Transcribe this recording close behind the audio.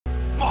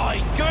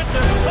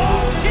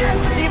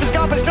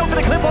but still going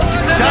to clip on.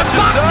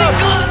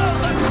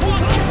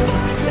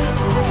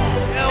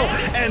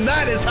 And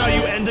that is how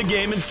you end a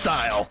game in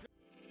style.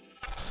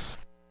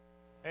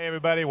 Hey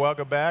everybody,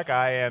 welcome back.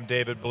 I am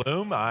David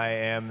Bloom. I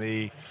am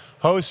the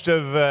host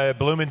of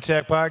Bloom and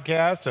Tech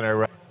Podcast, and I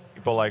run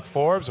people like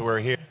Forbes. We're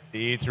here at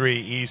the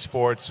E3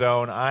 Esports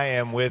Zone. I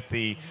am with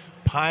the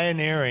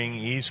pioneering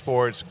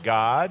esports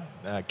god,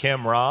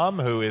 Kim Ram,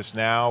 who is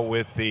now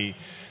with the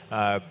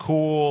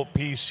cool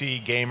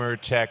PC gamer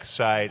tech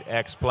site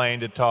Xplayn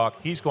to talk.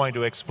 He's going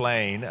to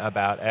explain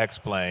about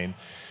Xplayn.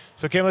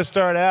 So Kim, let's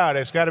start out.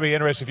 It's got to be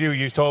interesting for you.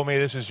 You told me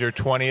this is your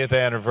 20th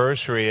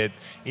anniversary at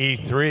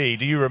E3.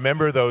 Do you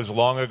remember those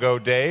long ago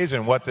days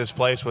and what this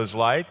place was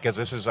like? Because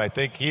this is, I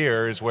think,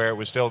 here is where it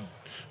was still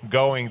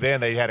going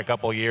then. They had a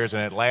couple of years in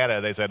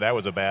Atlanta. They said that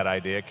was a bad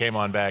idea. It came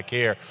on back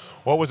here.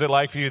 What was it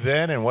like for you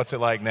then, and what's it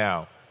like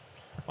now?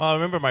 Well, I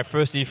remember my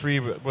first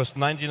E3 was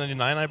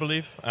 1999, I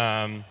believe.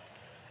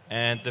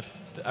 And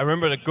I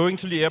remember going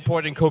to the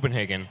airport in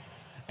Copenhagen.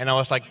 And I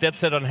was like dead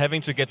set on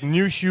having to get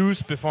new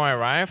shoes before I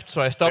arrived,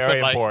 so I stopped Very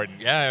at like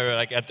important.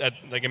 at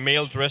like a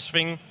male dress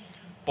thing,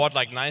 bought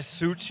like nice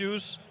suit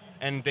shoes,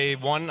 and day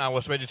one I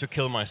was ready to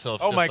kill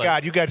myself. Oh my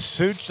God, you got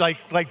suits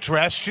like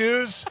dress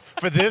shoes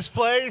for this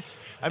place?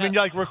 I mean,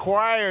 you're like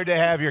required to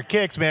have your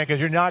kicks, man,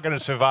 because you're not going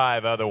to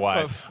survive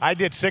otherwise. I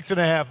did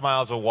 6.5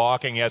 miles of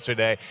walking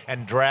yesterday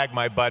and dragged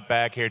my butt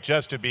back here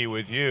just to be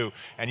with you,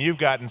 and you've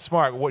gotten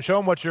smart. Show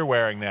them what you're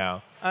wearing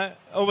now.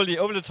 Over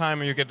the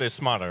time, you get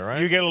smarter,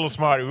 right? You get a little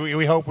smarter.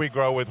 We hope we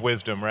grow with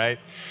wisdom, right?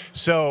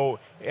 So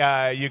you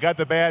had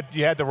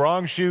the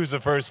wrong shoes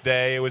the first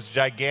day. It was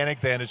gigantic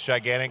then. It's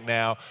gigantic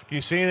now. Do you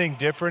see anything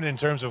different in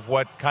terms of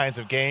what kinds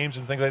of games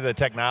and things like that? The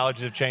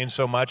technology have changed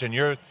so much, and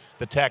you're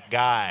the tech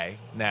guy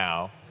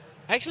now.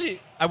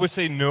 Actually, I would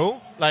say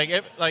no.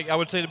 Like I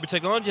would say the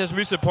technology has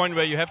reached a point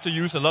where you have to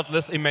use a lot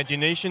less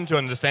imagination to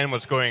understand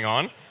what's going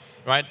on,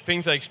 right?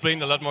 Things are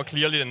explained a lot more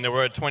clearly than they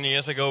were 20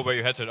 years ago, where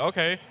you had to,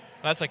 okay,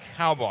 that's a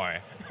cowboy.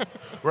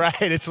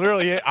 Right, it's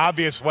really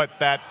obvious what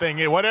that thing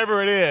is.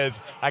 Whatever it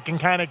is, I can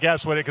kind of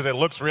guess what it, because it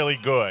looks really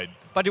good.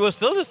 But it was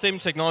still the same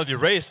technology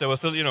race. There was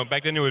still,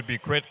 back then it would be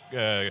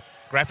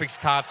graphics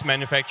cards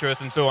manufacturers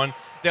and so on.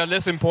 They are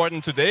less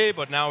important today,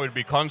 but now it would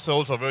be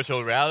consoles or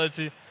virtual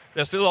reality.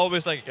 There's still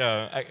always like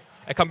a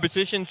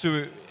competition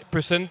to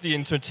present the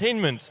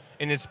entertainment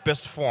in its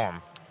best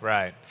form.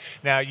 Right.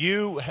 Now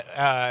you,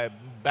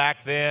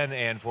 back then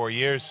and for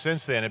years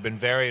since then, have been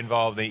very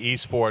involved in the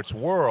esports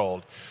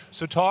world.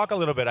 So talk a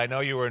little bit. I know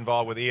you were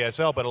involved with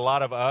ESL, but a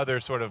lot of other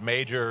sort of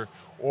major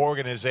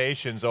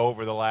organizations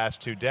over the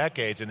last 2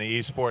 decades in the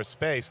esports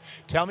space.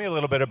 Tell me a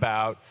little bit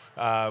about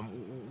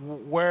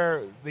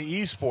where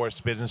the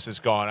esports business has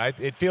gone.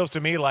 It feels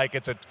to me like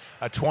it's a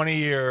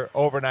 20-year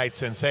overnight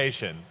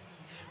sensation.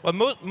 Well,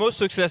 most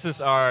successes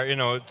are,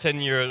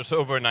 10 years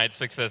overnight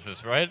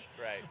successes, right?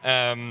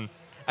 Right.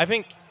 I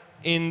think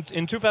in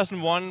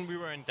 2001, we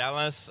were in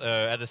Dallas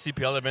at a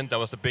CPL event that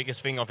was the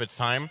biggest thing of its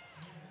time.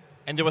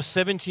 And there were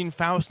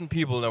 17,000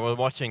 people that were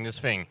watching this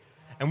thing.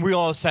 And we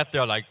all sat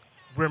there like,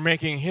 we're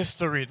making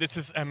history. This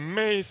is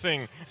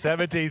amazing.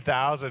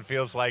 17,000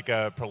 feels like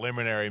a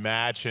preliminary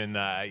match in,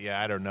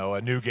 I don't know,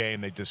 a new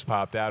game that just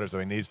popped out or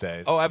something these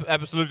days. Oh,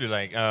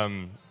 absolutely.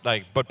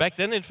 But back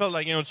then it felt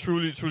like,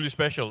 truly, truly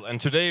special. And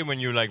today, when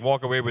you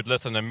walk away with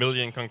less than 1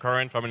 million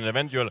concurrent from an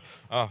event, you're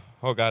like,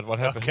 oh God, what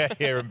happened? Okay,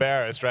 you're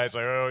embarrassed, right? It's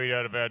like, oh, you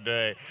had a bad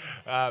day.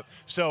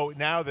 So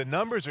now the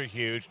numbers are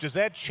huge. Does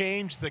that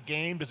change the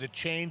game? Does it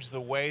change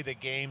the way the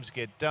games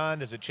get done?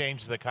 Does it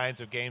change the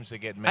kinds of games that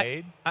get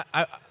made?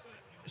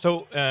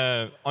 So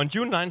on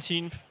June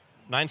 19th,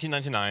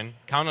 1999,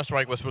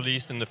 Counter-Strike was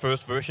released in the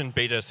first version,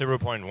 beta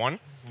 0.1.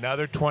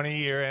 Another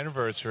 20-year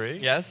anniversary.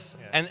 Yes,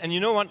 yeah. And you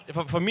know what?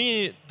 For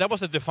me, that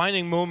was a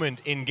defining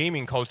moment in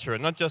gaming culture,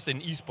 not just in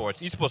esports.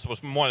 Esports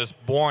was more or less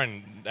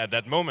born at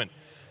that moment.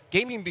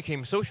 Gaming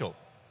became social.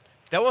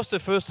 That was the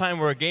first time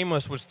where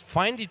gamers would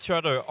find each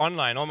other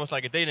online, almost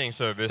like a dating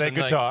service. They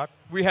could talk.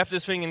 We have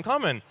this thing in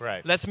common.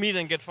 Right. Let's meet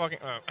and get fucking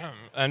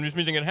and let's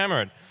meet and get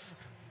hammered.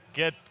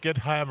 Get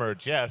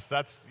hammered. Yes,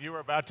 you were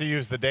about to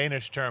use the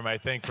Danish term, I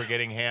think, for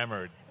getting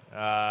hammered.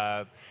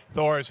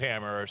 Thor's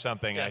hammer or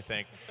something, yes. I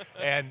think.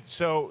 And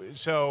so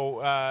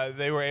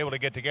they were able to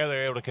get together, they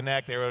were able to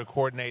connect, they were able to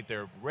coordinate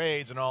their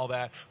raids and all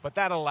that. But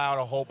that allowed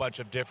a whole bunch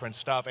of different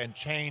stuff and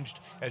changed,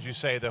 as you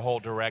say, the whole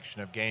direction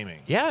of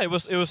gaming. Yeah, it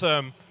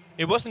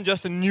wasn't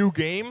just a new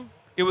game;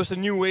 it was a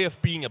new way of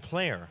being a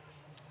player.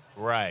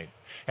 Right.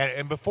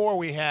 And before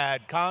we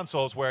had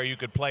consoles where you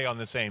could play on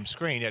the same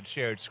screen, you had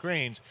shared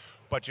screens,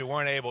 but you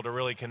weren't able to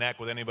really connect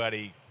with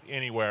anybody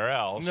anywhere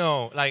else.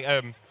 No,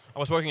 I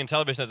was working in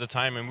television at the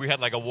time, and we had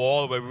like a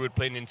wall where we would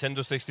play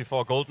Nintendo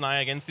 64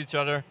 GoldenEye against each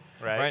other.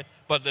 Right.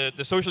 But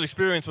the social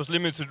experience was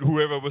limited to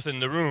whoever was in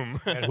the room.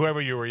 And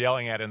whoever you were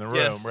yelling at in the room,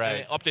 yes,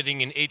 right.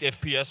 Updating in 8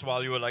 FPS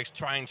while you were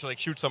trying to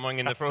shoot someone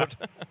in the throat.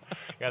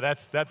 Yeah,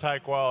 that's high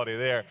quality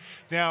there.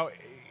 Now,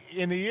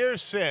 in the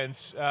years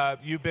since,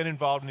 you've been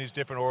involved in these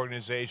different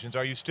organizations.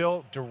 Are you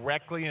still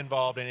directly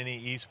involved in any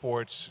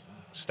esports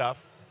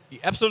stuff? I, so, on June 19th, 1999, Counter-Strike was released in the first version, beta 0.1. Another 20 year anniversary. Yes, and you know what? For me, that was a defining moment in gaming culture, not just in esports. Esports was more or less born at that moment. Gaming became social. That was the first time where gamers would find each other online, almost like a dating service. Right.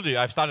 Absolutely,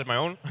 I've started my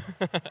own,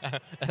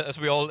 as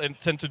we all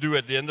tend to do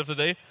at the end of the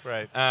day.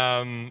 Right.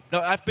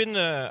 No, I've been.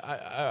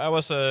 I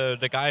was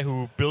the guy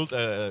who built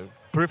a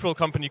peripheral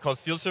company called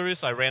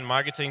SteelSeries. I ran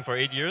marketing for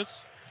 8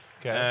 years.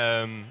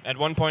 Okay. At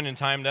one point in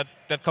time,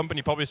 that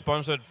company probably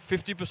sponsored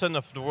 50%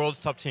 of the world's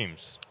top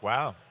teams.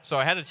 Wow. So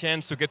I had a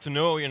chance to get to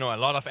know, a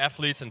lot of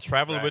athletes and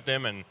travel with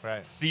them and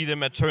see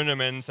them at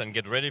tournaments and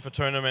get ready for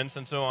tournaments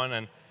and so on.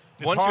 And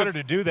it's harder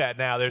to do that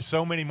now. There's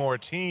so many more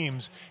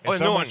teams and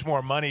so much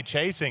more money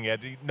chasing it.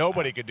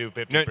 Nobody could do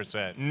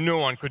 50%. No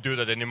one could do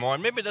that anymore.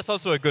 And maybe that's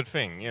also a good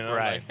thing,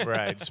 Right,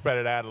 right. Spread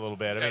it out a little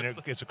bit. I mean,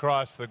 it's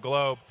across the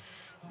globe.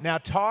 Now,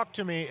 talk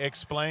to me,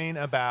 explain.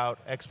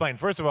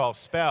 First of all,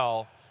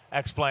 spell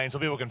Xplayn so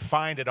people can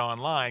find it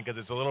online, because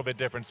it's a little bit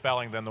different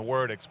spelling than the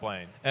word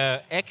explain.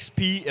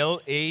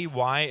 Xplayn,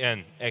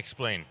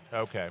 Xplayn.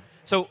 Okay.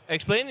 So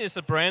Xplayn is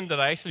a brand that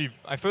I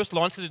first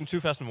launched it in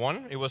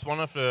 2001. It was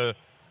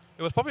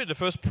it was probably the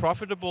first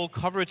profitable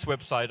coverage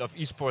website of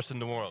esports in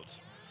the world.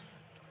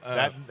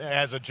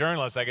 As a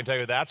journalist, I can tell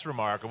you that's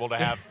remarkable to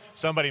have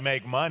somebody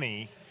make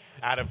money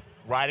out of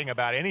writing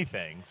about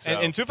anything. So.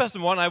 And in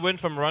 2001, I went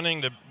from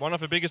running one of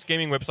the biggest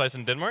gaming websites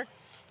in Denmark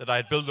that I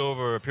had built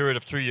over a period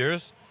of 3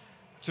 years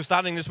to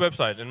starting this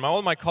website. And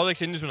all my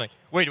colleagues in the industry were like,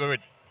 wait.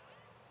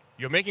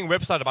 You're making a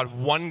website about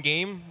one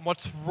game?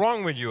 What's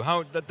wrong with you?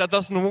 That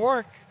doesn't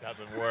work.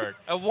 Doesn't work.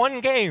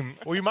 One game.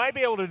 Well, you might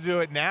be able to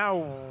do it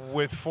now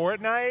with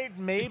Fortnite,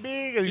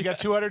 maybe. You got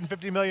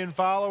 250 million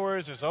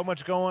followers. There's so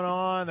much going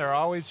on. They're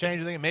always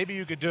changing things. Maybe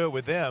you could do it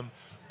with them.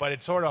 But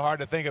it's sort of hard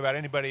to think about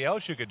anybody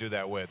else you could do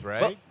that with,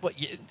 right?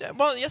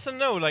 Well, yes and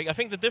no. Like, I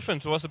think the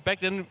difference was that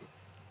back then,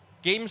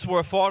 games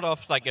were thought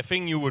of like a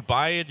thing you would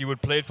buy it, you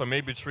would play it for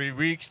maybe 3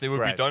 weeks, they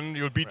would be done,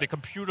 you would beat the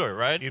computer,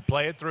 right? You'd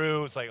play it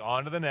through, it's like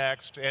on to the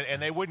next,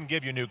 and they wouldn't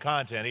give you new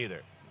content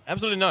either.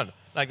 Absolutely not.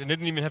 Like, they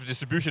didn't even have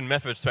distribution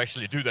methods to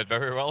actually do that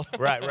very well.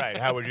 Right.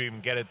 How would you even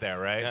get it there,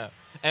 right? Yeah.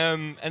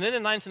 And then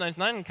in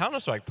 1999,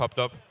 Counter-Strike popped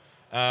up.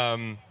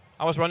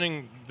 I was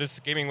running this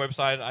gaming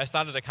website. I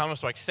started a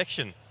Counter-Strike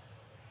section.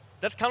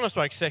 That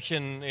Counter-Strike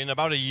section, in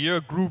about a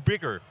year, grew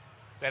bigger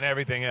than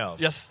everything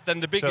else. Yes, than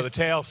the biggest. So the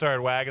tail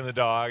started wagging the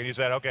dog, and you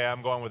said, okay,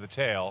 I'm going with the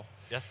tail.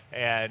 Yes.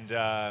 And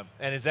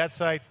is that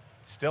site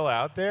still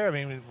out there? I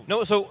mean,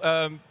 no. So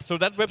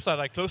that website,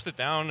 I closed it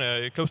down.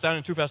 It closed down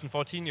in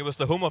 2014. It was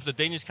the home of the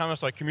Danish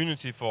Counter-Strike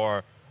community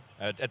for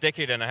a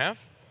decade and a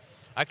half.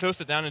 I closed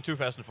it down in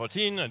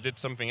 2014. I did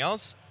something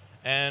else.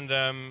 And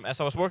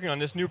as I was working on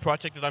this new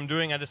project that I'm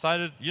doing, I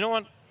decided, you know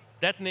what?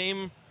 That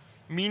name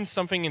means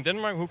something in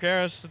Denmark. Who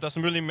cares? It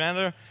doesn't really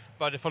matter.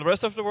 But for the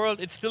rest of the world,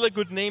 it's still a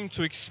good name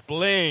to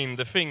explain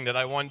the thing that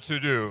I want to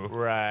do.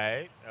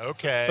 Right.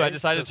 Okay. So I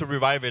decided to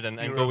revive it and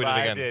go with it again. You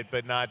revived it,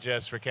 but not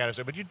just for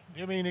Counter-Strike.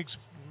 But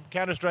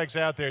Counter-Strike's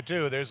out there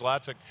too. There's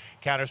lots of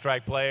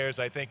Counter-Strike players.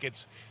 I think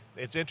it's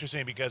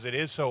interesting because it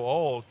is so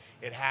old.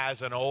 It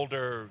has an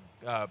older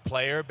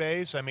player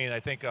base. I mean,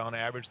 I think on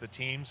average the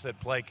teams that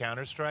play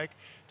Counter-Strike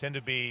tend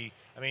to be,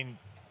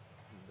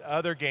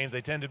 other games,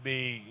 they tend to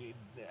be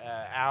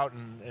out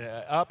and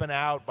up and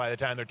out by the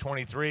time they're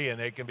 23, and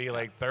they can be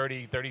like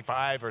 30,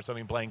 35 or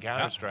something playing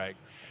Counter-Strike.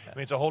 I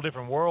mean, it's a whole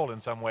different world in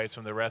some ways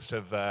from the rest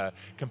of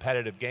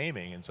competitive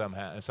gaming in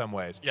some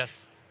ways. Yes.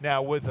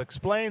 Now, with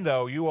Xplayn,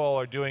 though, you all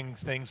are doing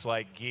things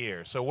like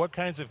gear. So what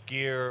kinds of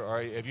gear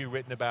have you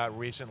written about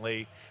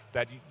recently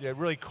that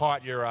really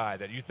caught your eye,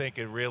 that you think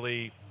are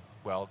really,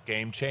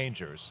 game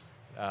changers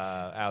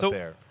out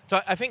there?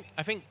 So I think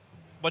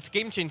what's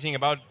game-changing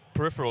about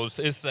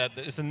peripherals is that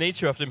the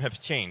nature of them has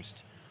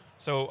changed.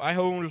 So I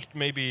hold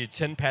maybe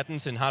 10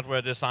 patents in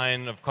hardware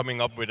design of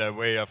coming up with a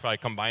way of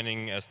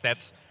combining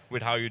stats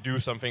with how you do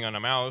something on a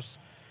mouse.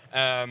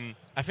 I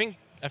think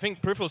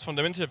peripherals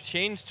fundamentally have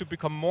changed to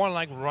become more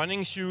like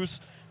running shoes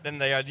than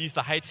they are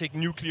the high-tech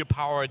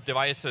nuclear-powered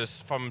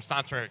devices from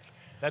Star Trek.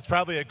 That's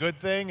probably a good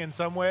thing in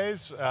some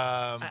ways.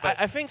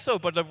 I think so,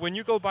 but when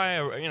you go buy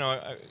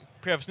a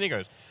pair of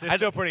sneakers, they're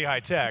still pretty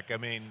high-tech.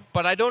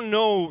 But I don't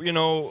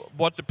know,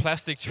 what the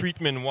plastic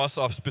treatment was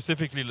of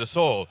specifically the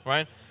sole,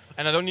 right?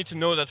 And I don't need to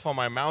know that for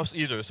my mouse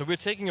either. So we're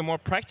taking a more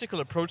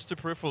practical approach to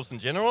peripherals in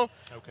general,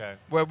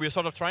 where we're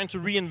sort of trying to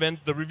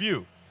reinvent the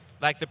review.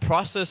 Like the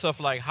process of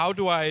how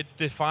do I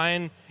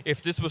define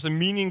if this was a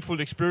meaningful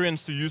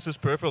experience to use this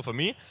peripheral for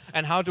me,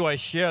 and how do I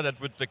share that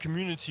with the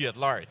community at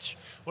large?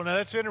 Well, now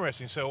that's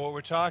interesting. So what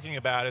we're talking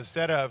about,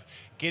 instead of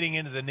getting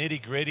into the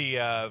nitty-gritty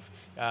of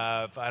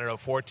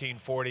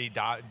 1440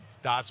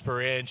 dots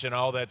per inch and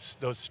all those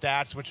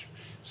stats, which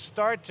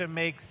start to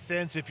make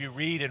sense if you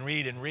read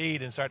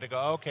and start to go,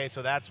 okay,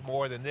 so that's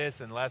more than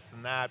this and less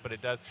than that, but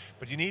it does.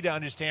 But you need to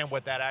understand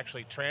what that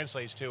actually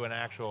translates to in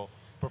actual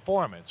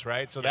performance,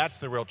 right? So that's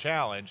the real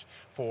challenge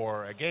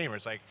for a gamer.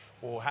 It's like,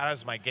 well, how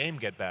does my game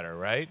get better,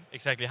 right?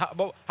 Exactly.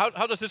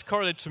 How does this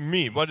correlate to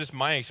me? What is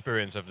my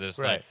experience of this?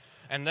 Right.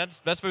 And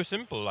that's very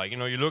simple.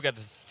 You look at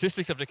the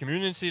statistics of the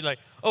community,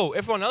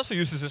 everyone else who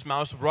uses this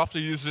mouse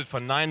roughly uses it for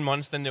 9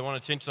 months, then they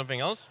want to change something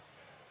else.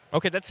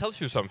 Okay, that tells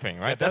you something,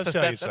 right? That does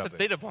tell you that's a something.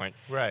 data point.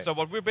 Right. So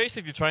what we're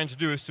basically trying to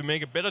do is to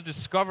make a better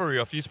discovery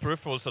of these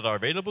peripherals that are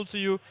available to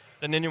you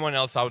than anyone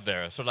else out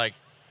there. So like,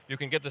 you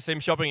can get the same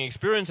shopping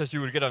experience as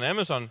you would get on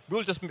Amazon.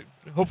 We'll just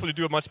hopefully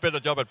do a much better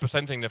job at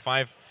presenting the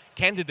 5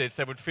 candidates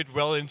that would fit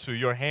well into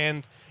your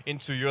hand,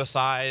 into your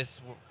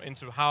size,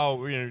 into how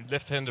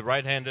left-handed,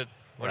 right-handed,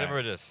 whatever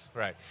it is.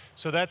 Right.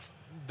 So that's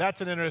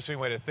an interesting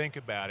way to think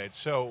about it.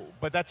 So,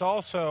 but that's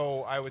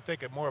also, I would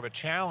think, more of a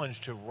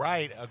challenge to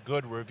write a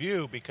good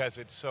review because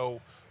it's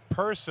so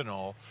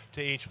personal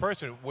to each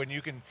person. When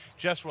you can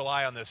just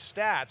rely on the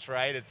stats,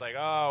 right? It's like,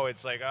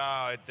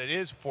 it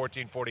is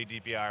 1440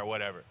 DPI or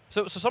whatever.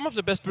 So some of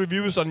the best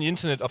reviews on the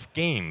internet of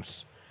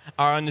games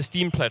are on the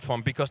Steam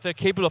platform because they're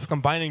capable of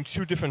combining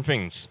 2 different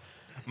things.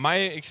 My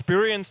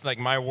experience, like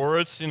my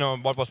words,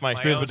 what was my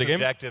experience with the game?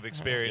 My own subjective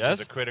experience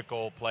as a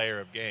critical player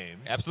of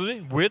games.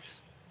 Absolutely.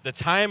 With the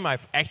time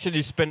I've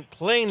actually spent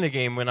playing the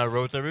game when I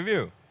wrote the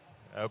review.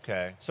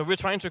 Okay. So we're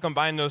trying to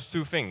combine those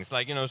 2 things.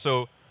 Like,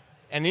 so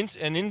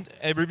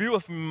a review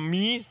of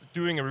me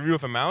doing a review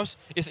of a mouse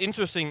is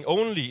interesting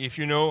only if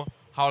you know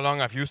how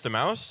long I've used the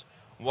mouse,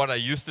 what I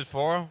used it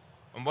for,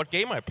 and what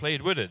game I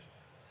played with it.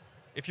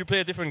 If you play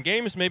a different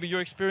games, maybe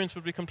your experience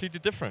would be completely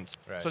different.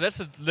 Right. So that's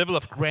the level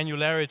of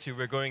granularity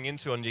we're going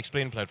into on the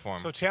Xplayn platform.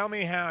 So tell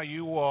me how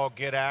you all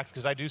get access,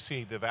 because I do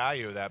see the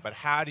value of that, but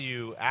how do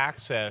you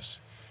access,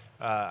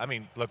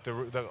 look,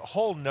 the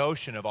whole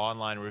notion of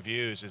online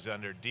reviews is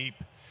under deep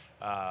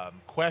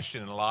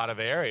question in a lot of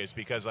areas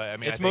because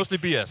it's mostly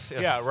BS.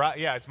 Yes. Yeah, right.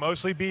 Yeah, it's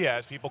mostly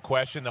BS. People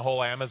question the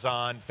whole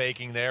Amazon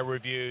faking their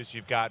reviews.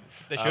 You've got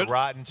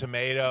Rotten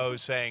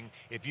Tomatoes saying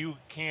if you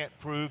can't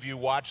prove you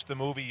watched the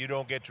movie, you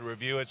don't get to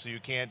review it, so you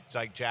can't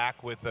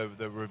jack with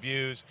the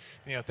reviews.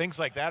 Things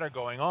like that are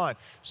going on.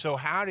 So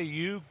how do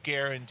you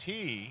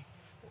guarantee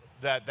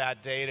that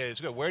data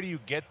is good? Where do you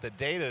get the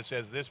data that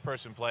says this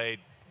person played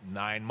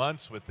 9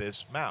 months with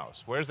this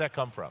mouse? Where does that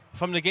come from?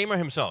 From the gamer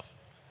himself.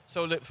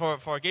 So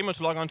for a gamer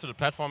to log onto the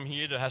platform,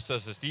 he either has to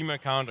have a Steam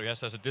account or he has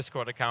to have a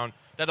Discord account.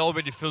 That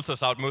already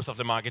filters out most of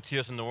the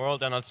marketeers in the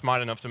world. They're not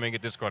smart enough to make a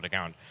Discord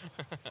account.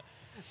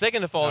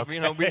 Second of all,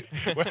 okay.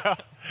 Well,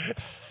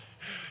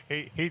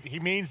 he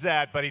means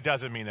that, but he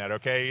doesn't mean that,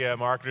 okay?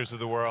 Marketers of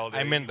the world,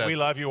 I meant that. We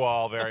love you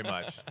all very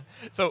much.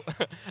 So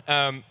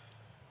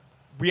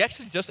we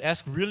actually just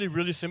ask really,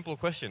 really simple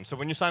questions. So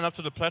when you sign up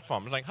to the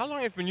platform, like, how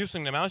long have you been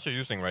using the mouse you're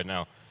using right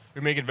now?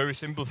 We make it very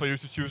simple for you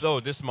to choose,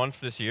 this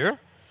month, this year.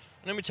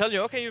 And then we tell you,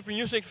 okay, you've been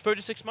using it for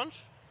 36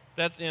 months.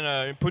 That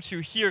puts you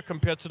here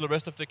compared to the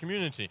rest of the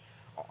community.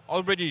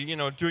 Already,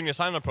 during the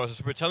sign-up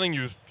process, we're telling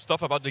you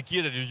stuff about the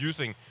gear that you're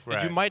using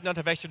that you might not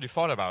have actually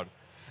thought about.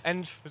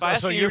 And by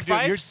asking you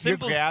you're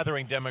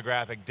gathering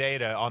demographic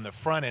data on the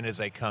front end as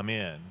they come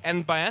in.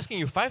 And by asking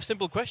you 5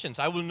 simple questions,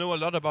 I will know a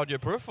lot about your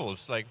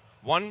peripherals. Like,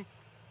 1,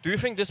 do you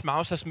think this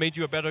mouse has made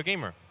you a better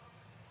gamer?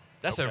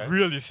 That's a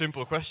really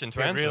simple question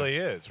to answer. It really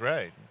is,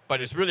 right?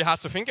 But it's really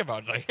hard to think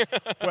about.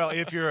 Well,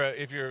 if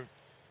you're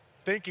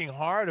thinking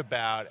hard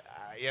about,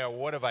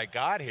 what have I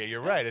got here?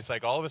 You're right. It's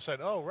like all of a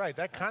sudden,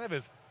 that kind of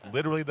is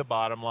literally the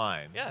bottom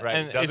line. Yeah. Right.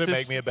 And does it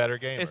make me a better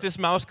gamer? Is this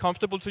mouse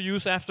comfortable to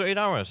use after 8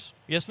 hours?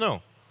 Yes,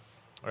 no.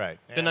 Right.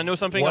 Then I know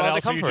something about about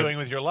the comfort. What else are you comfort. doing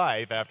with your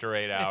life after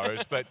 8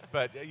 hours? but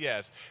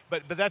yes.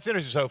 But that's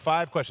interesting. So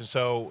 5 questions.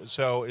 So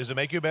does it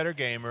make you a better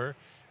gamer?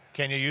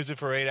 Can you use it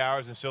for 8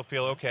 hours and still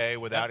feel okay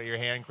without your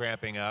hand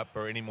cramping up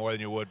or any more than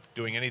you would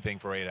doing anything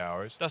for 8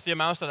 hours? Does the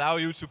mouse allow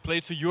you to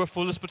play to your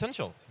fullest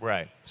potential?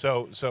 Right.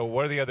 So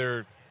what are the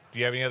other? Do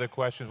you have any other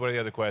questions? What are the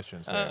other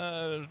questions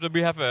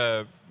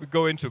there? We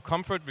go into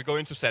comfort. We go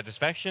into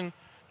satisfaction.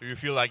 Do you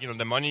feel like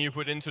the money you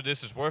put into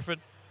this is worth it?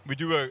 We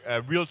do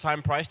a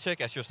real-time price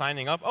check as you're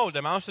signing up. Oh,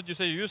 the mouse that you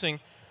say you're using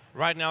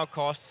right now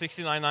costs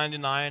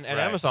 $69.99 at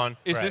Amazon.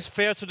 Is this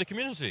fair to the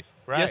community?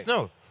 Right. Yes,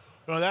 no.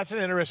 Well, that's an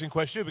interesting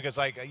question too, because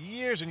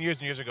years and years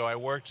and years ago,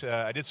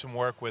 I did some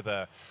work with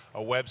a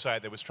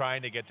website that was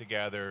trying to get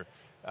together,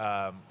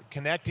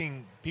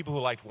 connecting people who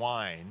liked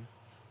wine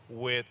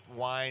with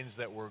wines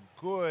that were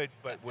good,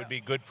 but would be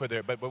good for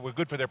their, but were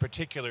good for their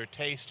particular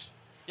taste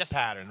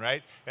pattern,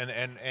 right?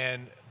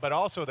 But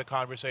also the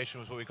conversation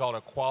was what we called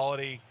a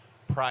quality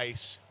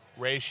price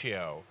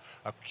ratio,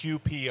 a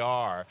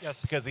QPR,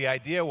 because the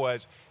idea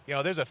was,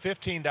 there's a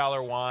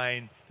 $15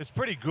 wine that's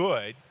pretty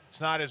good. It's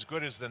not as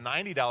good as the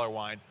 $90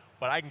 wine,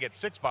 but I can get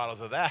 6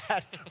 bottles of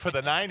that for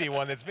the 90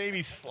 one that's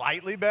maybe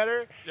slightly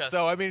better. Yes.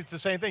 So, it's the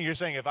same thing. You're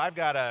saying if I've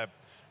got a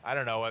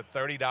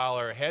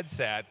 $30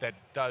 headset that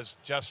does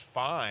just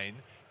fine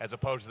as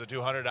opposed to the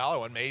 $200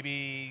 one,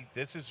 maybe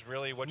this is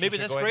really what you should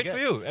go and get. Maybe that's great for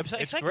you.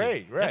 Exactly. It's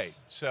great, right. Yes.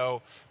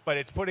 So, but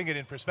it's putting it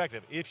in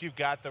perspective. If you've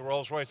got the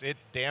Rolls Royce, it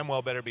damn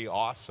well better be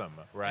awesome,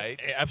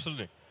 right?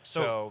 Absolutely.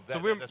 So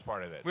that's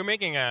part of it. We're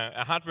making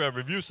a hardware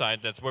review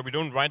site. That's where we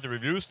don't write the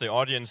reviews. The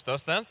audience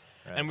does that.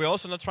 Right. And we're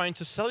also not trying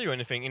to sell you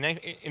anything.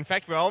 In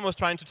fact, we're almost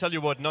trying to tell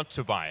you what not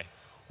to buy.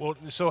 Well,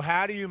 so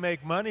how do you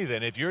make money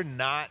then? If you're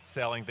not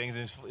selling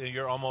things,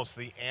 you're almost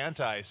the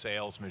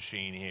anti-sales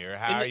machine here.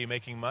 How are you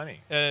making money?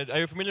 Are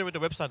you familiar with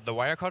the website The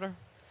Wirecutter?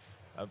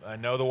 I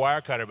know the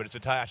Wirecutter, but it's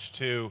attached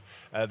to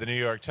the New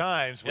York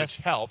Times, which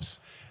helps.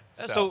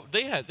 So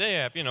they have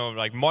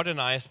like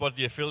modernized what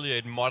the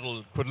affiliate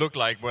model could look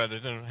like, where they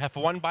have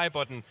one buy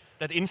button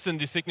that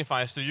instantly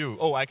signifies to you,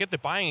 oh, I get the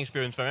buying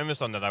experience from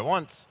Amazon that I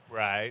want.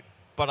 Right.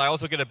 But I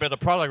also get a better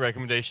product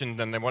recommendation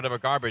than whatever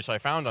garbage I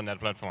found on that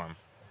platform.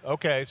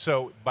 Okay,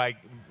 so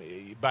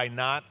by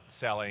not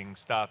selling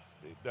stuff,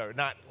 or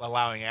not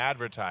allowing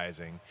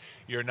advertising,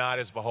 you're not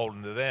as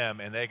beholden to them,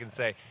 and they can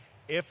say,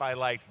 if I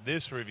liked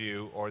this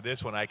review or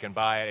this one, I can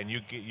buy it,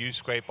 and you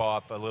scrape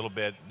off a little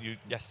bit,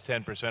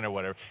 10% or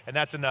whatever, and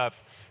that's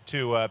enough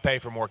to pay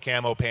for more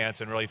camo pants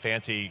and really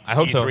fancy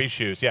E3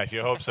 shoes. Yeah,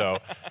 you hope so.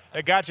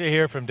 I got you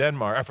here from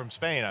Denmark, from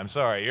Spain. I'm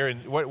sorry. You're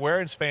in where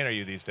in Spain are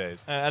you these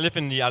days? I live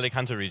in the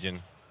Alicante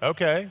region.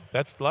 Okay,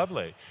 that's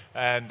lovely.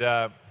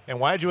 And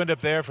why did you end up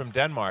there from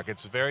Denmark?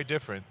 It's very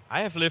different.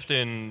 I have lived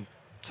in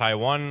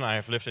Taiwan. I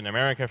have lived in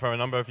America for a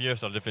number of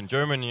years. I've lived in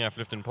Germany. I've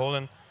lived in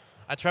Poland.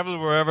 I travel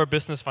wherever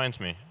business finds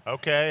me.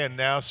 Okay, and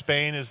now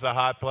Spain is the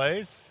hot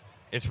place?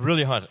 It's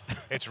really hot.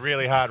 It's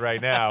really hot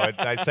right now.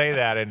 I say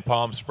that in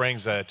Palm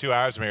Springs, 2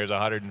 hours from here is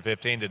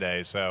 115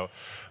 today. So,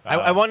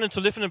 I wanted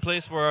to live in a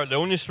place where the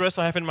only stress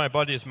I have in my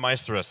body is my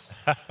stress,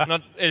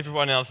 not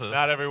everyone else's.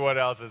 Not everyone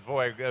else's.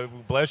 Boy,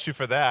 bless you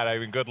for that. I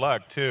mean, good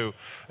luck, too.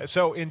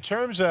 So in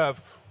terms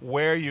of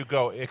where you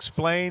go,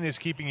 Xplayn is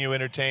keeping you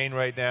entertained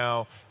right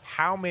now.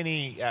 How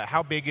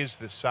big is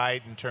the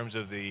site in terms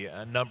of the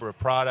number of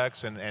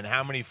products, and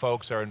how many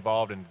folks are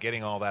involved in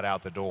getting all that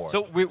out the door?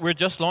 So we're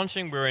just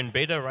launching. We're in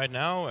beta right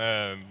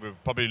now. We'll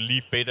probably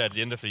leave beta at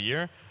the end of the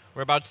year.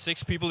 We're about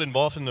 6 people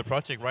involved in the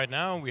project right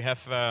now. We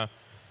have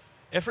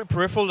every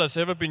peripheral that's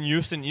ever been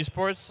used in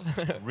esports.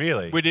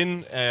 Really?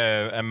 Within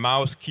a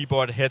mouse,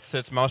 keyboard,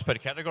 headsets,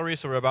 mousepad category.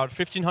 So we're about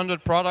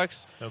 1,500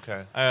 products.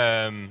 Okay.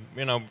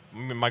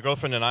 My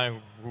girlfriend and I,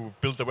 who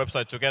built the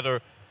website together,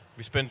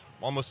 we spent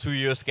almost 2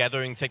 years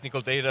gathering technical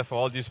data for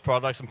all these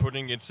products and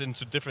putting it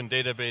into different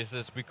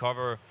databases. We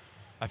cover,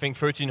 I think,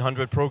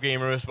 1,300 pro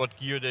gamers, what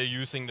gear they're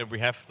using that we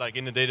have like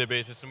in the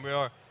databases, and we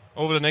are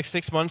over the next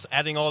 6 months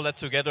adding all that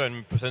together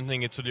and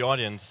presenting it to the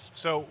audience.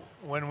 So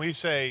when we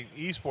say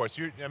esports,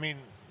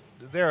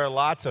 there are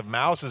lots of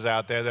mouses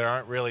out there that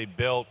aren't really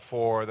built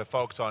for the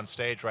folks on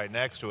stage right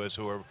next to us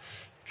who are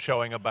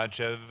showing a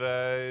bunch of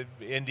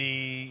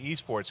indie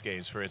esports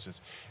games, for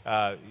instance.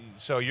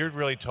 So you're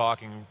really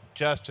talking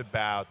just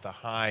about the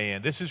high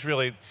end. This is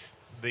really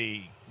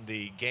the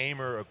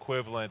gamer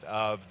equivalent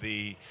of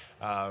the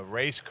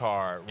race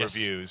car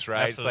reviews,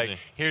 right? Absolutely. It's like,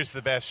 here's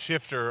the best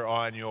shifter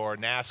on your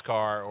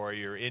NASCAR or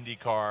your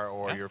IndyCar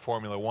or your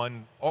Formula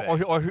One.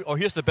 Or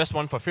here's the best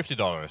one for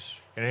 $50.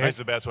 And here's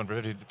the best one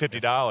for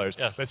 $50.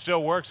 Yes. But it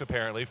still works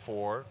apparently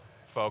for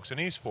folks in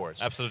esports.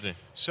 Absolutely.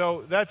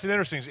 So that's an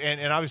interesting,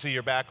 and obviously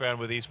your background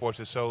with esports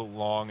is so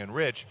long and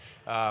rich,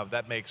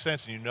 that makes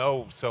sense, and you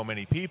know so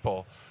many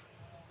people.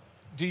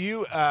 Do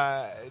you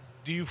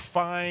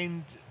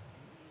find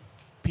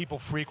people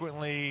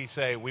frequently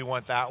say, we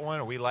want that one,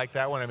 or we like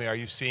that one? I mean, are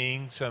you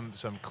seeing some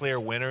clear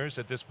winners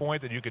at this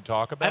point that you could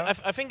talk about?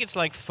 I think it's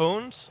like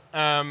phones.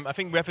 I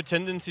think we have a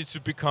tendency to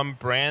become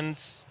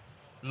brands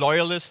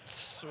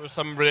loyalists or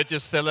some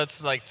religious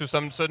zealots, like to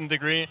some certain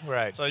degree.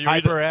 Right. So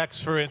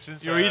HyperX, for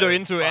instance. You're either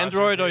into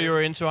Android or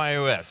you're into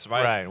iOS,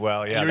 right? Right.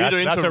 Well, yeah. You're either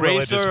into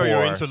Razer or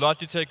you're into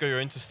Logitech or you're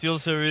into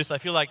SteelSeries. I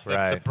feel like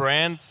the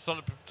brand sort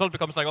of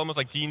becomes like almost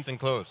like jeans and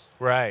clothes.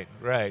 Right.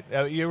 Right.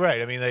 You're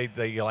right. I mean,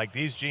 you like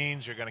these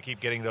jeans. You're going to keep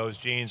getting those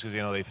jeans because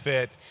they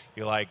fit.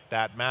 You like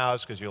that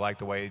mouse because you like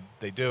the way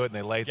they do it and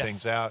they lay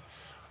things out.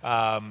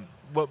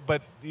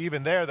 But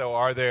even there, though,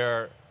 are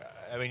there?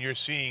 I mean, you're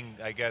seeing,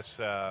 I guess,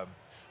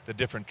 the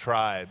different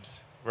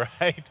tribes,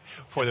 right,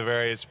 for the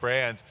various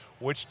brands.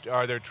 Which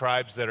are there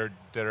tribes that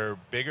are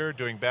bigger,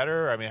 doing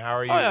better? I mean, how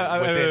are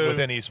you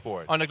within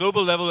esports? On a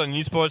global level in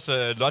esports,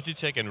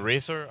 Logitech and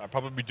Razer are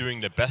probably doing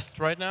the best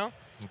right now.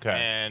 Okay.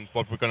 And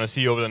what we're going to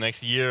see over the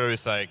next year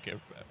is like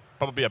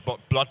probably a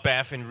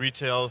bloodbath in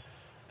retail.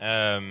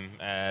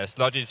 As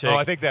Logitech. Oh,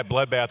 I think that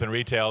bloodbath in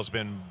retail has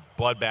been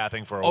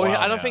bloodbathing for a while.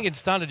 I don't think it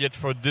started yet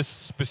for this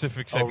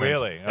specific segment. Oh,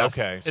 really? Yes.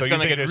 Okay. So it's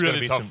going to get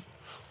really tough.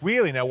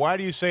 Really? Now, why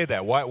do you say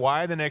that?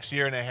 Why the next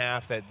year and a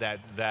half that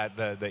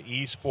the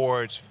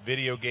esports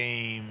video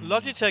game?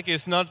 Logitech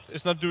is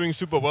not doing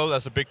super well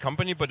as a big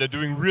company, but they're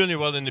doing really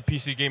well in the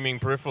PC gaming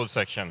peripheral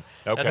section.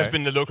 Okay. That has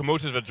been the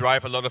locomotive that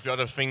drive a lot of the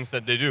other things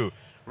that they do.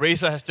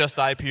 Razer has just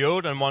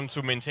IPO'd and wants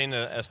to maintain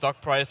a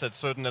stock price at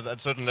certain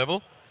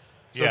level.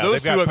 So yeah,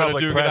 those two are going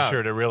to do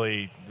pressure to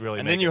really.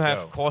 And then you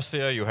have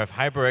Corsair, you have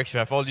HyperX, you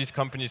have all these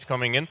companies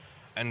coming in,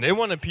 and they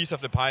want a piece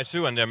of the pie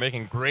too, and they're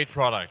making great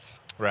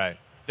products. Right.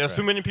 There's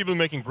too many people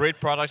making great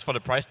products for the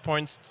price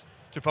points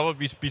to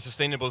probably be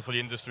sustainable for the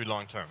industry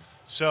long term.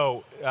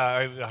 So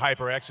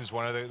HyperX is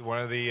one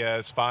of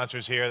the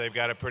sponsors here. They've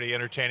got a pretty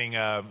entertaining.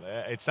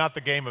 It's not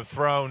the Game of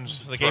Thrones.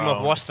 It's the Game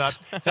of Wasps.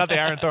 It's not the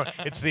Iron Throne.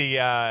 It's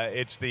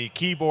the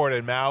keyboard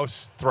and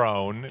mouse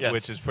throne, yes.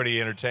 which is pretty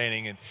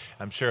entertaining, and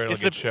I'm sure it'll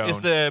get shown. It's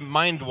the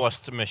Mind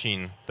Wasp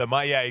machine.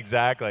 Yeah,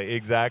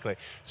 exactly.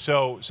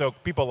 So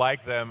people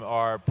like them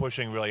are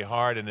pushing really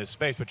hard in this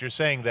space. But you're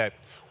saying that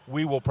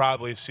we will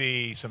probably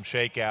see some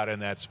shakeout in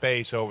that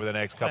space over the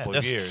next couple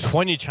of years. There's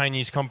 20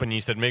 Chinese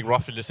companies that make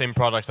roughly the same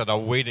products that are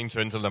waiting to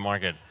enter the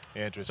market.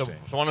 Interesting.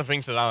 So one of the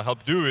things that I'll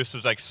help do is to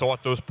like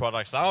sort those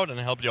products out and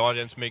help the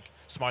audience make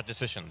smart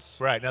decisions.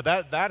 Right. Now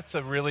that's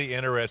a really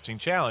interesting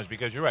challenge,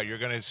 because you're right. You're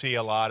going to see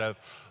a lot of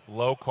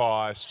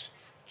low-cost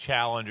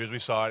challengers. We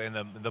saw it in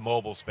the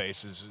mobile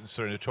space is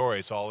sort of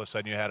notorious. All of a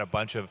sudden you had a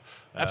bunch of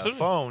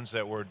phones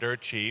that were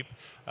dirt cheap,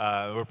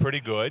 were pretty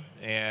good,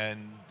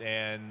 and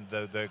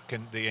the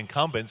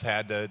incumbents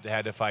had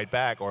to fight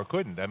back, or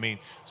couldn't. I mean,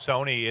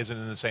 Sony isn't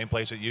in the same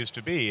place it used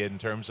to be in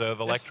terms of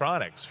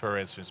electronics, for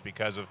instance,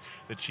 because of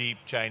the cheap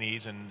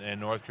Chinese and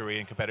North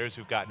Korean competitors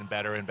who've gotten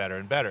better and better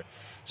and better.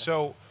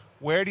 So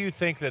where do you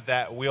think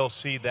that we'll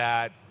see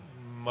that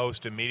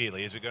most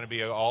immediately? Is it going to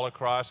be all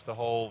across the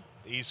whole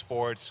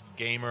esports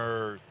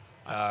gamer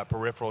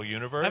peripheral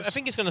universe? I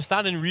think it's going to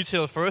start in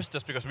retail first,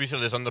 just because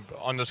retail is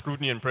under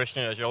scrutiny and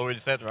pressure, as you already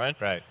said, right?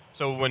 Right.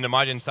 So when the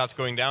margin starts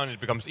going down, it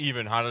becomes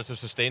even harder to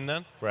sustain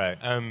that. Right.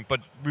 But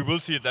we will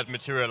see that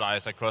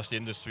materialize across the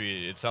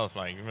industry itself.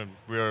 Like,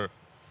 we're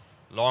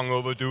long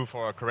overdue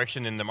for a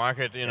correction in the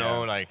market. You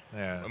know,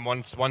 and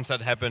once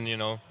that happens, you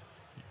know,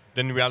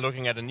 then we are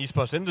looking at an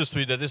esports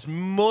industry that is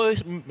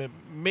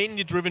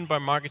mainly driven by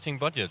marketing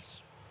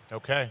budgets.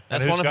 Okay.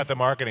 And who's got the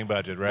marketing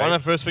budget, right? One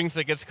of the first things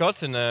that gets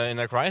cut in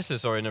a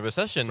crisis or in a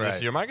recession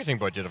is your marketing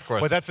budget, of course.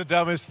 Well, that's the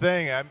dumbest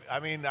thing. I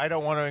mean, I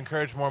don't want to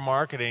encourage more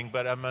marketing,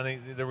 but I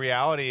mean, the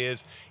reality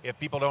is, if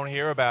people don't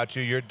hear about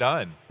you, you're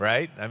done,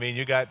 right? I mean,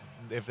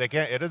 if they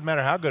can't, it doesn't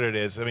matter how good it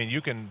is. I mean,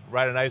 you can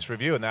write a nice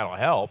review and that'll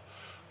help,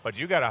 but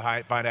you got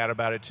to find out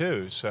about it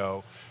too.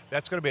 So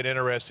that's going to be an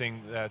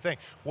interesting thing.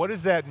 What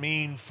does that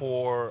mean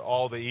for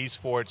all the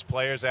esports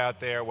players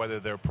out there, whether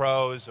they're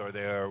pros or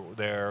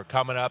they're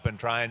coming up and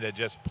trying to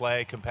just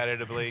play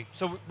competitively?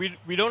 So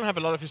we don't have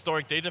a lot of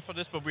historic data for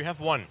this, but we have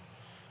one,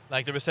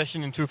 like the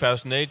recession in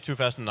 2008,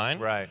 2009.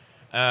 Right.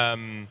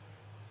 The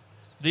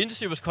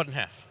industry was cut in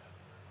half.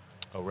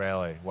 Oh,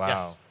 really? Wow.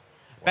 Yes.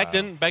 Back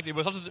then, it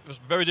was a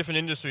very different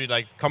industry.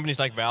 Like companies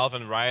like Valve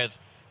and Riot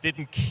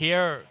didn't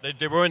care.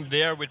 They weren't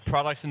there with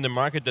products in the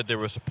market that they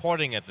were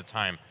supporting at the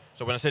time.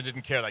 So when I say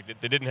didn't care, like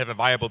they didn't have a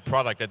viable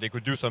product that they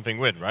could do something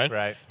with, right?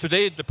 Right.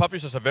 Today, the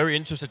publishers are very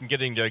interested in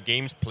getting their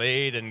games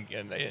played and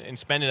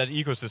expanding that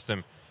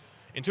ecosystem.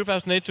 In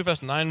 2008,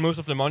 2009, most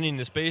of the money in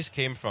the space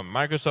came from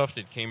Microsoft.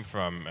 It came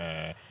from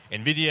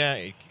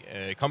NVIDIA,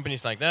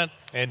 companies like that.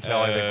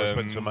 Intel, I think, was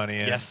putting some money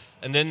in. Yes.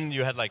 And then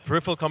you had like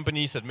peripheral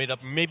companies that made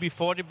up maybe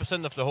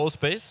 40% of the whole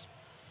space.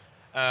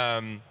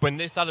 When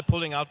they started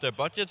pulling out their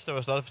budgets, there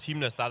was a lot of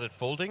teams that started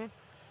folding.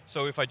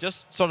 So if I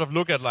just sort of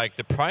look at like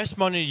the prize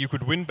money you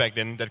could win back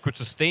then that could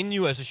sustain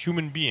you as a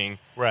human being,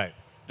 right,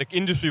 the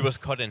industry was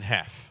cut in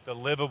half. The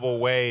livable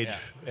wage,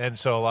 and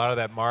so a lot of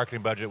that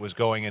marketing budget was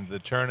going into the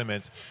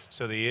tournaments.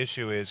 So the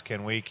issue is,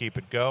 can we keep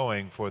it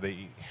going for the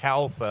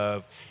health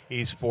of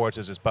esports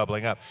as it's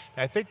bubbling up?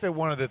 And I think that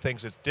one of the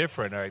things that's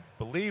different, or I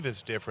believe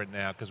is different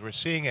now, because we're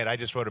seeing it. I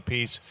just wrote a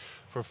piece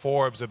for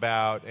Forbes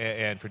about,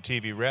 and for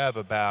TV Rev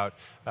about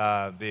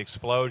the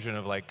explosion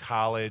of like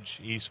college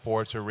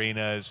esports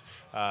arenas,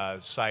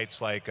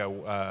 sites like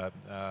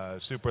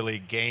Super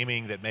League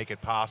Gaming that make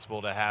it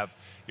possible to have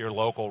your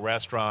local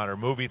restaurant or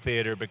movie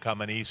theater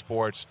become an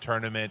esports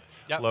tournament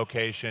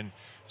location.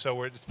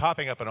 So it's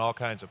popping up in all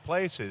kinds of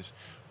places.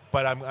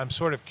 But I'm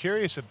sort of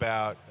curious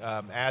about,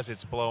 as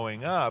it's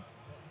blowing up,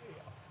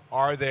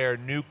 are there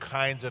new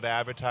kinds of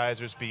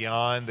advertisers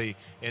beyond the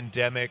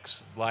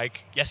endemics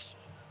like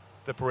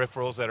the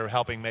peripherals that are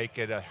helping make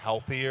it a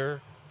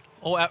healthier?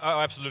 Oh,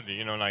 absolutely.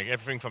 You know, like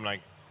everything from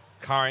like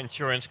car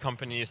insurance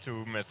companies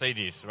to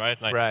Mercedes,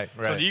 right? Like, right.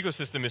 So the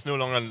ecosystem is no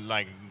longer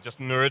like just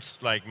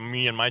nerds like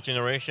me and my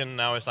generation.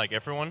 Now it's like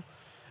everyone.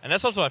 And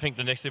that's also, I think,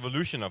 the next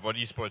evolution of what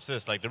esports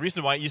is. Like the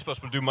reason why esports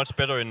will do much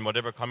better in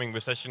whatever coming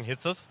recession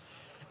hits us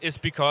is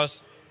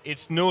because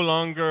it's no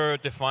longer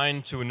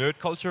defined to nerd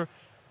culture.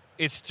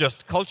 It's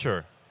just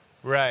culture.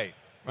 Right.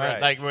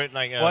 Like well,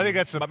 I think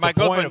that's the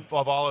point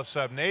of all of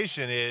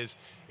Subnation is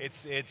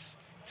it's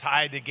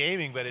tied to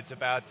gaming, but it's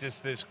about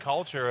just this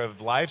culture of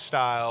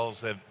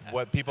lifestyles of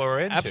what people are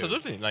into.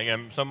 Absolutely. Like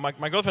so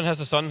my girlfriend has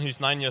a son.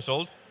 He's 9 years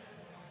old.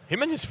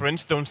 Him and his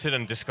friends don't sit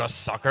and discuss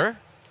soccer.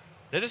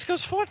 They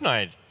discuss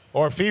Fortnite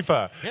or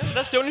FIFA. Yeah,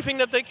 that's the only thing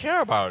that they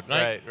care about.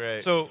 Like,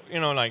 right. So you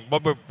know, like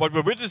what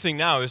we're witnessing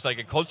now is like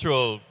a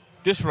cultural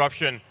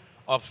disruption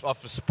of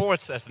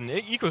sports as an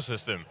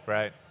ecosystem.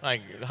 Right.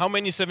 Like, how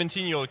many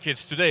 17-year-old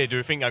kids today do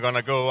you think are going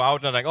to go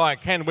out and like, oh, I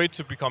can't wait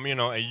to become, you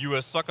know, a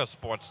US soccer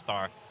sports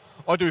star?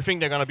 Or do you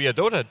think they're going to be a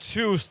Dota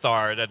 2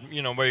 star that,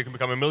 you know, where you can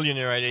become a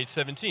millionaire at age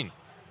 17?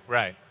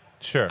 Right.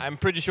 Sure. I'm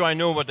pretty sure I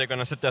know what they're going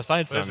to set their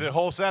sights There's on. a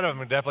whole set of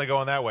them definitely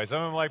going that way.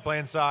 Some of them like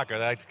playing soccer.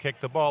 They like to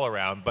kick the ball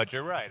around. But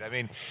you're right. I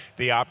mean,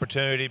 the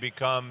opportunity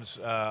becomes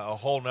a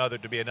whole nother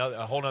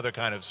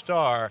kind of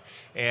star,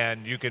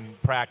 and you can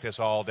practice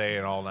all day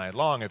and all night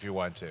long if you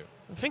want to.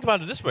 Think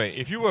about it this way.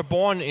 If you were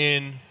born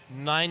in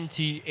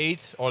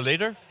 98 or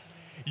later,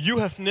 you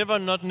have never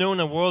not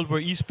known a world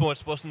where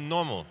esports wasn't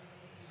normal.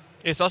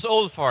 It's us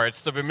old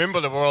farts that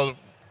remember the world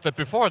that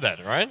before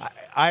that, right?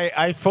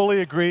 I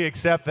fully agree,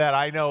 except that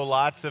I know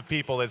lots of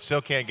people that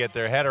still can't get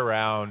their head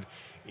around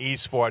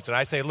esports. And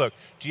I say, look,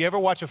 do you ever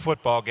watch a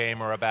football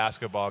game or a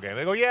basketball game?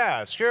 They go,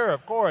 yeah, sure,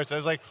 of course. I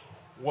was like,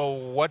 well,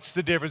 what's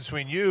the difference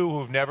between you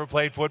who've never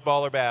played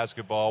football or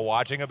basketball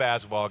watching a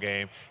basketball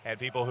game and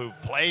people who've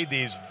played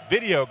these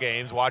video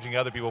games watching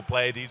other people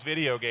play these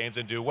video games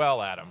and do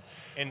well at them?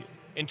 And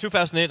in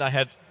 2008, I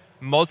had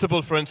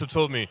multiple friends who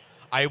told me,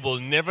 I will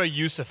never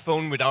use a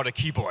phone without a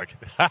keyboard.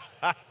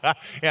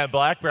 Yeah,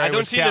 BlackBerry. I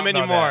don't see them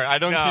anymore. I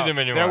don't see them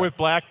anymore. They're with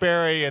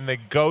BlackBerry in the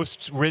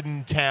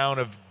ghost-ridden town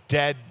of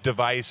dead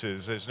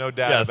devices. There's no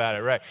doubt about it,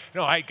 right?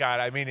 No,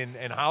 I mean,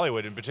 in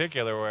Hollywood in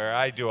particular, where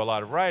I do a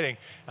lot of writing,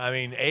 I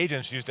mean,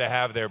 agents used to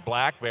have their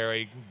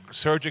BlackBerry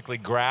surgically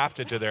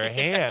grafted to their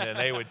hand, and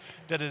they would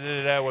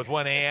da-da-da-da with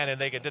one hand,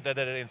 and they could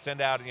da-da-da-da and send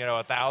out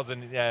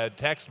 1,000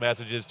 text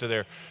messages to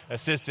their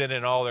assistant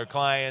and all their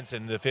clients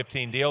and the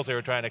 15 deals they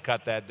were trying to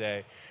cut that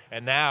day.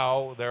 And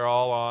now they're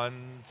all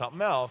on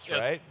something else,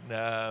 right?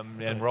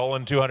 And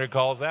rolling 200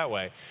 calls that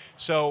way.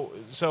 So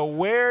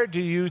where do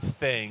you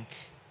think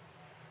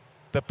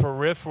the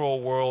peripheral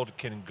world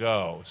can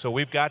go? So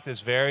we've got this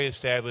very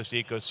established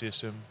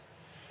ecosystem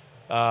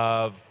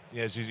of,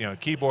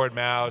 keyboard,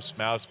 mouse,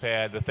 mouse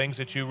pad, the things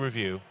that you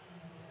review.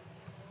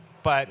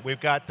 But we've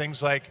got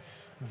things like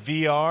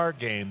VR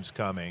games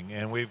coming,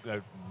 and we've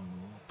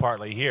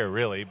partly here,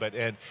 really, but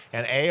and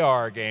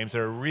AR games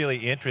that are really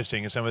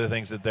interesting, and some of the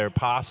things that they're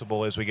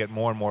possible as we get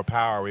more and more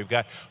power. We've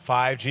got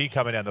 5G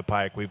coming down the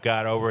pike. We've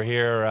got over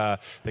here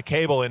the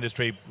cable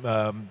industry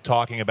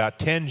talking about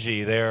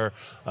 10G. They're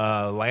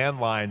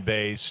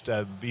landline-based,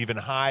 even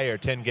higher,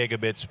 10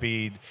 gigabit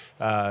speed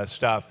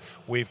stuff.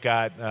 We've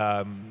got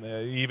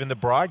even the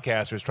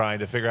broadcasters trying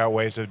to figure out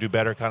ways to do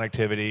better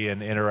connectivity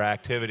and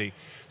interactivity.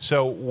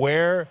 So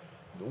where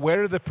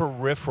do the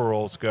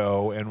peripherals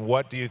go, and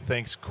what do you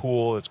think's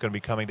cool that's going to be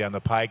coming down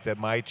the pike that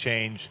might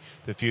change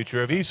the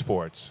future of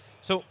esports?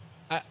 So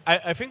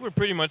I think we're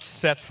pretty much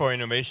set for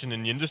innovation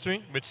in the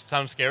industry, which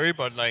sounds scary,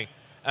 but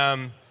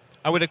I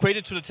would equate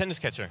it to the tennis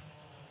catcher.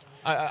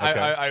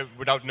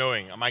 Without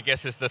knowing, my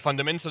guess is that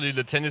fundamentally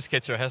the tennis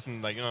catcher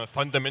hasn't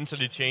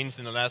fundamentally changed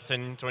in the last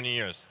 10, 20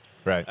 years.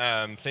 Right.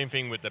 Same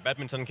thing with the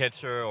badminton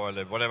catcher or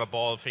the whatever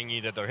ball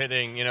thingy that they're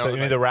hitting. You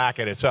mean the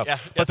racket itself. Yeah,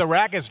 but the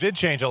rackets did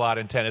change a lot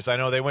in tennis. I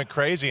know they went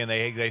crazy and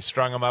they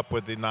strung them up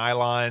with the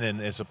nylon and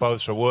as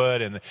opposed to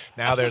wood, and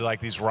now they're like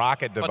these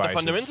rocket devices.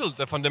 But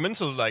the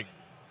fundamental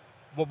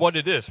what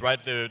it is,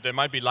 right? There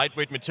might be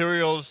lightweight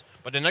materials,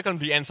 but they're not going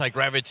to be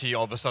anti-gravity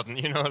all of a sudden,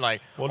 or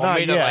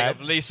made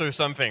of laser or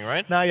something,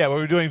 right? Not yet.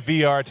 We're doing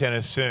VR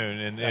tennis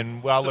soon,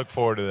 and I'll look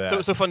forward to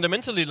that. So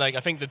fundamentally,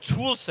 I think the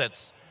tool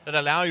sets that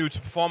allow you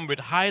to perform with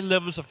high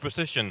levels of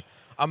precision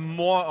are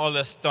more or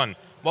less done.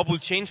 What will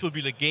change will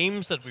be the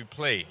games that we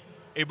play.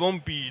 It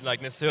won't be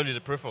necessarily the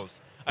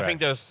peripherals. I think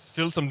there's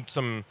still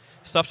some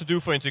stuff to do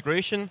for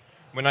integration.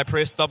 When I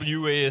press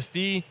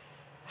WASD,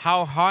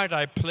 how hard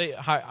I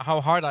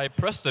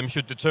press them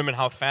should determine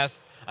how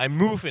fast I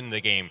move in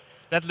the game.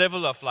 That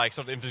level of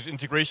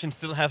integration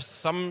still has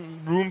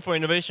some room for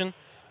innovation.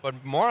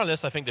 But more or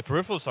less, I think the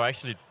peripherals are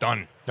actually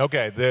done.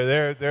 Okay,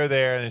 they're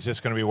there, and it's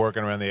just going to be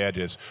working around the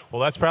edges.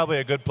 Well, that's probably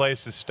a good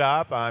place to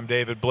stop. I'm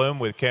David Bloom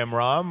with Kim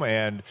Rom,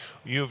 and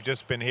you've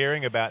just been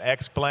hearing about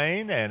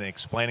Xplayn and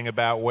explaining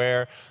about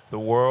where the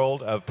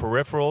world of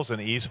peripherals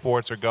and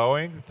esports are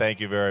going.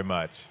 Thank you very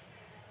much.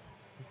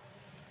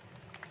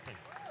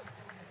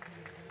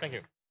 Thank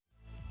you.